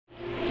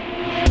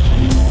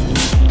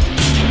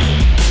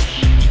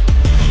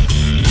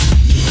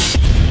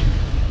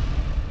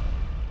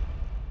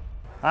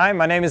Hi,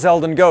 my name is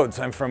Eldon Goetz.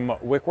 I'm from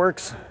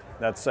WickWerks.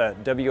 That's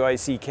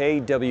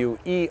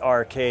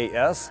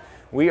W-I-C-K-W-E-R-K-S.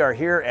 We are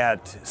here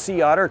at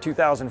Sea Otter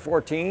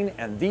 2014,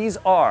 and these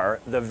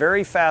are the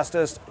very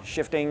fastest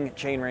shifting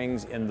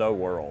chainrings in the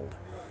world.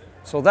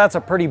 So that's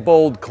a pretty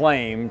bold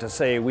claim to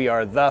say we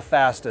are the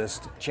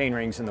fastest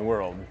chainrings in the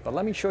world, but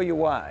let me show you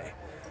why.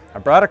 I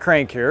brought a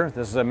crank here.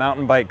 This is a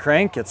mountain bike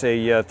crank. It's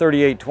a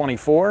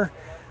 3824.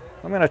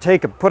 I'm going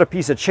to put a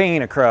piece of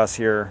chain across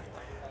here.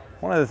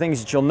 One of the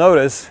things that you'll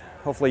notice,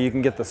 hopefully you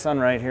can get the sun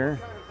right here.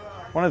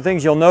 One of the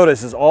things you'll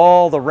notice is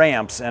all the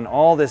ramps and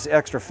all this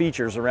extra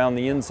features around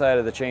the inside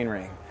of the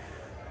chainring.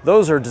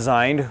 Those are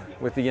designed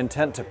with the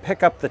intent to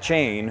pick up the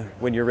chain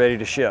when you're ready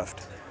to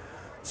shift.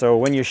 So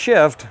when you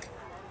shift,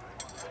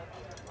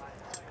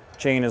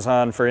 chain is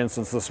on, for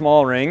instance, the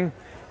small ring.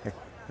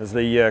 As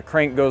the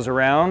crank goes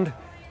around,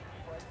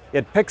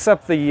 it picks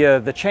up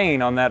the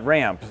chain on that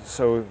ramp.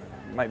 So it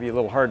might be a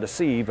little hard to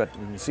see, but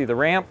you can see the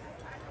ramp.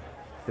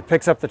 It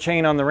picks up the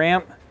chain on the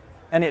ramp.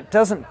 And it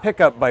doesn't pick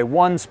up by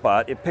one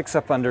spot, it picks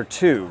up under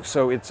two.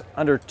 So it's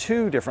under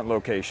two different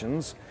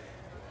locations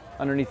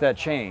underneath that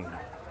chain.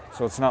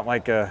 So it's not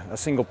like a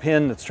single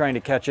pin that's trying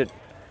to catch it.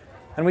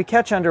 And we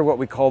catch under what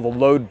we call the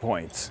load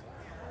points.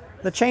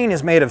 The chain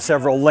is made of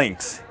several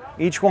links.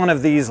 Each one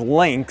of these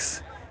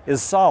links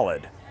is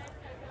solid.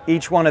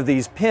 Each one of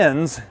these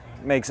pins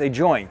makes a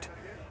joint.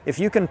 If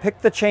you can pick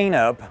the chain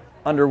up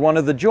under one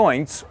of the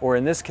joints, or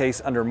in this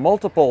case under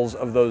multiples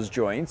of those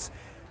joints,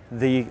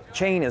 the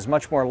chain is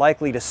much more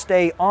likely to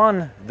stay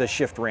on the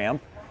shift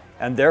ramp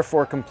and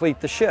therefore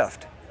complete the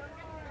shift.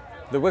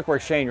 The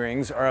WickWerks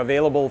chainrings are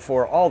available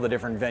for all the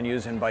different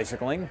venues in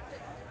bicycling.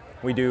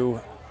 We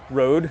do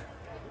road,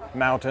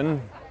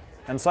 mountain,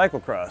 and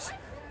cyclocross.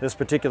 This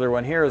particular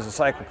one here is a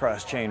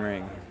cyclocross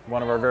chainring,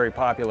 one of our very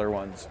popular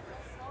ones.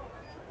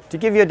 To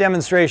give you a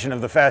demonstration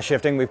of the fast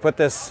shifting, we put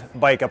this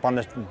bike up on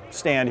the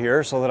stand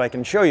here so that I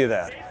can show you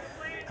that.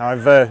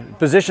 I've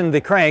positioned the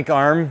crank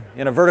arm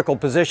in a vertical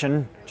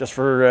position, just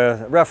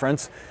for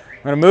reference.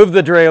 I'm going to move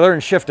the derailleur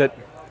and shift it.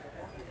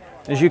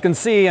 As you can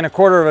see, in a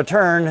quarter of a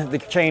turn, the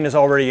chain is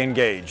already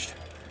engaged.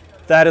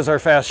 That is our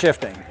fast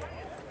shifting.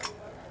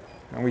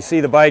 And we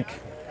see the bike.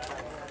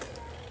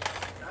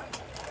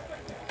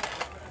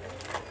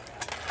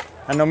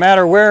 And no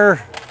matter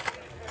where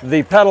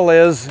the pedal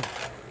is,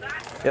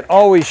 it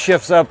always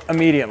shifts up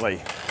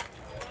immediately.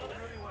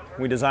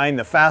 We designed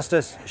the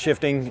fastest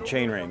shifting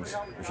chainrings.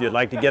 If you'd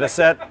like to get a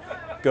set,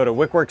 go to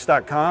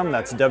wickwerks.com.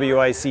 That's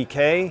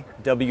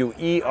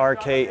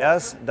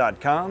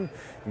WickWerks.com.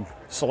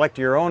 Select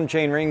your own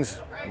chainrings.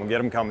 We'll get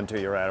them coming to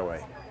you right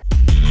away.